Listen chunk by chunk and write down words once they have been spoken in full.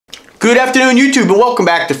Good afternoon, YouTube, and welcome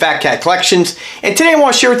back to Fat Cat Collections. And today I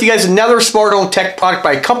want to share with you guys another smart home tech product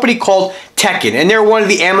by a company called Teckin, and they're one of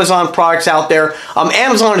the Amazon products out there.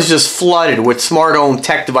 Amazon is just flooded with smart home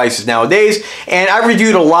tech devices nowadays, and I've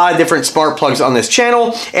reviewed a lot of different smart plugs on this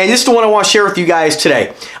channel, and this is the one I want to share with you guys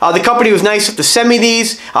today. The company was nice enough to send me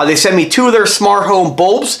these. They sent me two of their smart home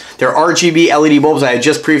bulbs. They're RGB LED bulbs I had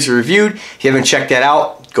just previously reviewed. If you haven't checked that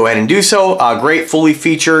out, go ahead and do so. Great, fully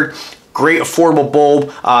featured, great affordable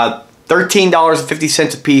bulb.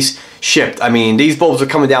 $13.50 a piece shipped. I mean, these bulbs are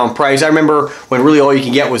coming down in price. I remember when really all you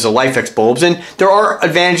can get was the LifeX bulbs, and there are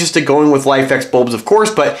advantages to going with LifeX bulbs, of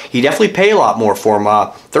course, but you definitely pay a lot more for them.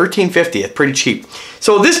 $13.50, it's pretty cheap.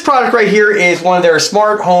 So this product right here is one of their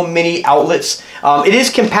smart home mini outlets. It is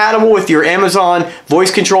compatible with your Amazon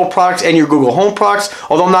voice control products and your Google Home products,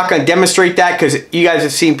 although I'm not going to demonstrate that because you guys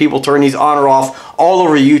have seen people turn these on or off all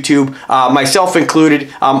over YouTube, myself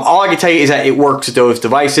included. All I can tell you is that it works with those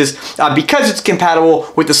devices because it's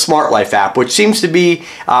compatible with the Smart Life app, which seems to be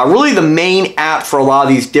really the main app for a lot of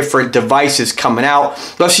these different devices coming out,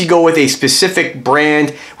 unless you go with a specific brand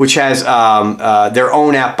which has their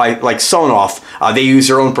own app by like Sonoff. They use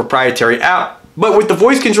their own proprietary app. But with the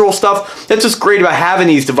voice control stuff, that's what's great about having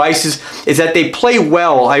these devices is that they play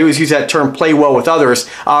well. I always use that term, play well with others.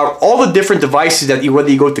 All the different devices that whether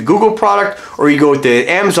you go with the Google product or you go with the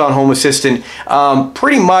Amazon Home Assistant,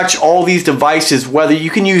 pretty much all these devices, whether you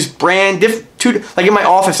can use brand, like in my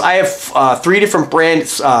office, I have three different brand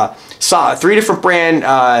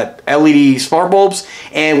LED smart bulbs,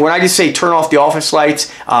 and when I just say turn off the office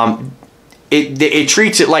lights, it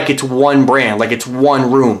treats it like it's one brand, like it's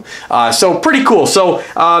one room. So pretty cool. So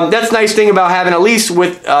that's the nice thing about having, at least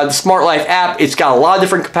with the Smart Life app, it's got a lot of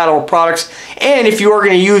different compatible products. And if you are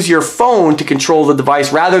going to use your phone to control the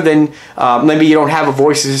device rather than maybe you don't have a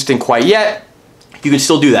voice assistant quite yet, you can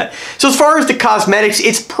still do that. So as far as the cosmetics,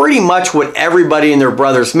 it's pretty much what everybody and their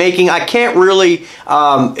brother's making. I can't really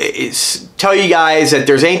tell you guys that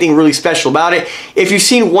there's anything really special about it. If you've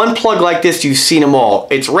seen one plug like this, you've seen them all.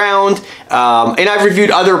 It's round, and I've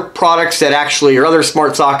reviewed other products that actually, or other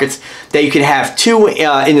smart sockets that you can have two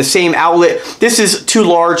in the same outlet. This is too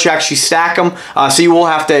large to actually stack them, so you will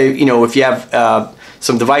have to, you know, if you have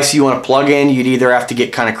some device you want to plug in, you'd either have to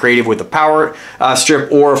get kind of creative with the power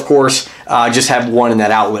strip, or of course just have one in that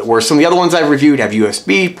outlet, where some of the other ones I've reviewed have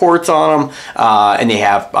USB ports on them, and they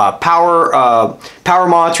have power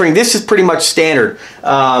monitoring. This is pretty much standard.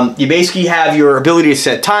 You basically have your ability to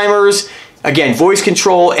set timers, again, voice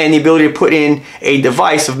control, and the ability to put in a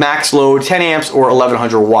device of max load, 10 amps or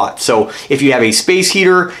 1100 watts. So if you have a space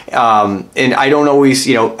heater, and I don't always,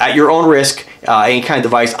 you know, at your own risk, any kind of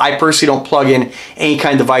device. I personally don't plug in any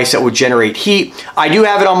kind of device that would generate heat. I do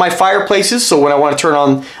have it on my fireplaces, so when I want to turn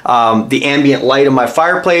on the ambient light of my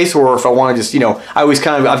fireplace, or if I want to just, you know,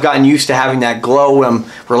 I've gotten used to having that glow when I'm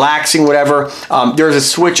relaxing, whatever. There's a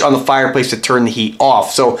switch on the fireplace to turn the heat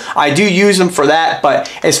off. So I do use them for that,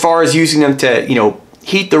 but as far as using them to, you know,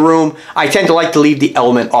 heat the room, I tend to like to leave the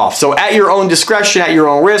element off. So at your own discretion, at your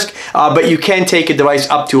own risk, but you can take a device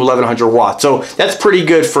up to 1100 watts. So that's pretty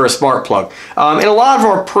good for a smart plug. And a lot of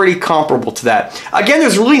them are pretty comparable to that. Again,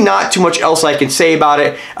 there's really not too much else I can say about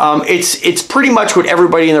it. It's pretty much what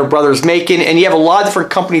everybody and their brother's making, and you have a lot of different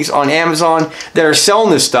companies on Amazon that are selling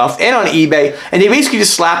this stuff, and on eBay, and they basically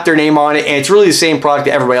just slap their name on it, and it's really the same product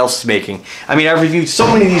that everybody else is making. I mean, I've reviewed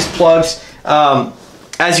so many of these plugs.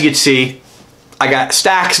 As you can see, I got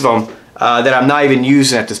stacks of them that I'm not even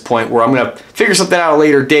using at this point, where I'm going to figure something out at a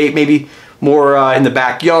later date, maybe more in the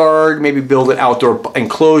backyard, maybe build an outdoor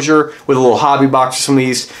enclosure with a little hobby box for some of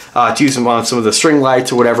these, to use them on some of the string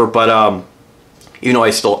lights or whatever. But you know,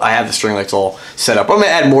 I have the string lights all set up. I'm going to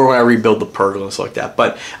add more when I rebuild the pergola and stuff like that.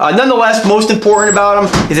 But nonetheless, most important about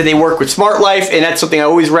them is that they work with Smart Life, and that's something I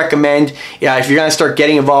always recommend. Yeah, if you're going to start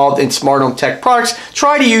getting involved in smart home tech products,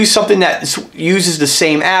 try to use something that uses the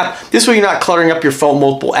same app. This way you're not cluttering up your phone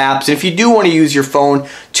multiple apps. And if you do want to use your phone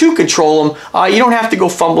to control them, you don't have to go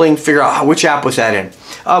fumbling, figure out which app was that in.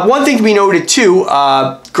 One thing to be noted too,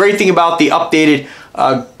 great thing about the updated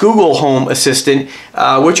Google Home Assistant,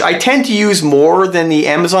 which I tend to use more than the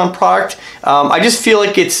Amazon product. I just feel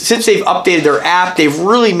like since they've updated their app, they've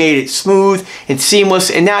really made it smooth and seamless,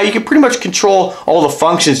 and now you can pretty much control all the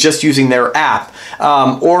functions just using their app.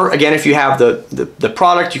 Or again, if you have the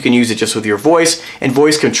product, you can use it just with your voice and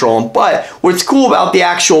voice control. But what's cool about the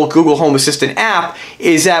actual Google Home Assistant app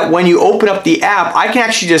is that when you open up the app, I can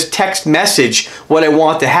actually just text message what I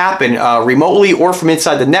want to happen remotely or from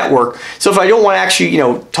inside the network. So if I don't want to actually, you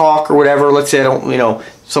know, talk or whatever, let's say I don't, you know,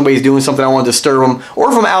 somebody's doing something, I want to disturb them,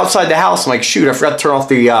 or if I'm outside the house, I'm like, shoot, I forgot to turn off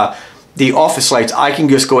the office lights, I can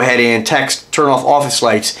just go ahead and text turn off office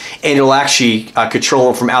lights, and it'll actually control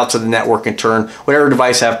them from outside the network and turn whatever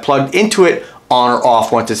device I have plugged into it on or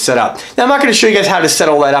off once it's set up. Now I'm not going to show you guys how to set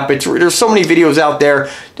all that up. There's so many videos out there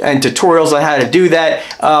and tutorials on how to do that.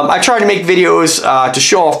 I try to make videos to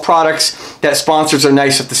show off products that sponsors are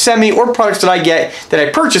nice enough to send me, or products that I get that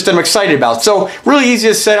I purchased that I'm excited about. So really easy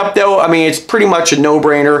to set up though. I mean, it's pretty much a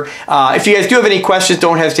no-brainer. If you guys do have any questions,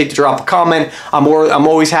 don't hesitate to drop a comment. I'm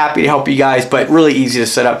always happy to help you guys, but really easy to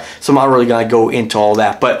set up. So I'm not really going to go into all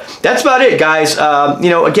that. But that's about it, guys. You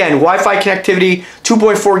know, again, Wi-Fi connectivity,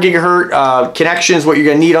 2.4 gigahertz connections, what you're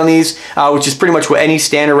going to need on these, which is pretty much what any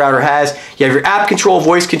standard router has. You have your app control,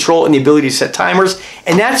 voice control, and the ability to set timers,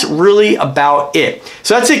 and that's really about it.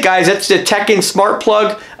 So that's it, guys. That's the Teckin Smart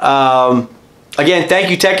Plug. Again,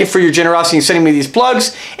 thank you, Teckin, for your generosity in sending me these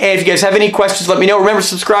plugs. And if you guys have any questions, let me know. Remember to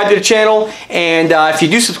subscribe to the channel. And if you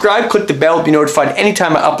do subscribe, click the bell to be notified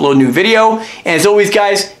anytime I upload a new video. And as always,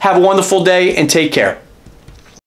 guys, have a wonderful day and take care.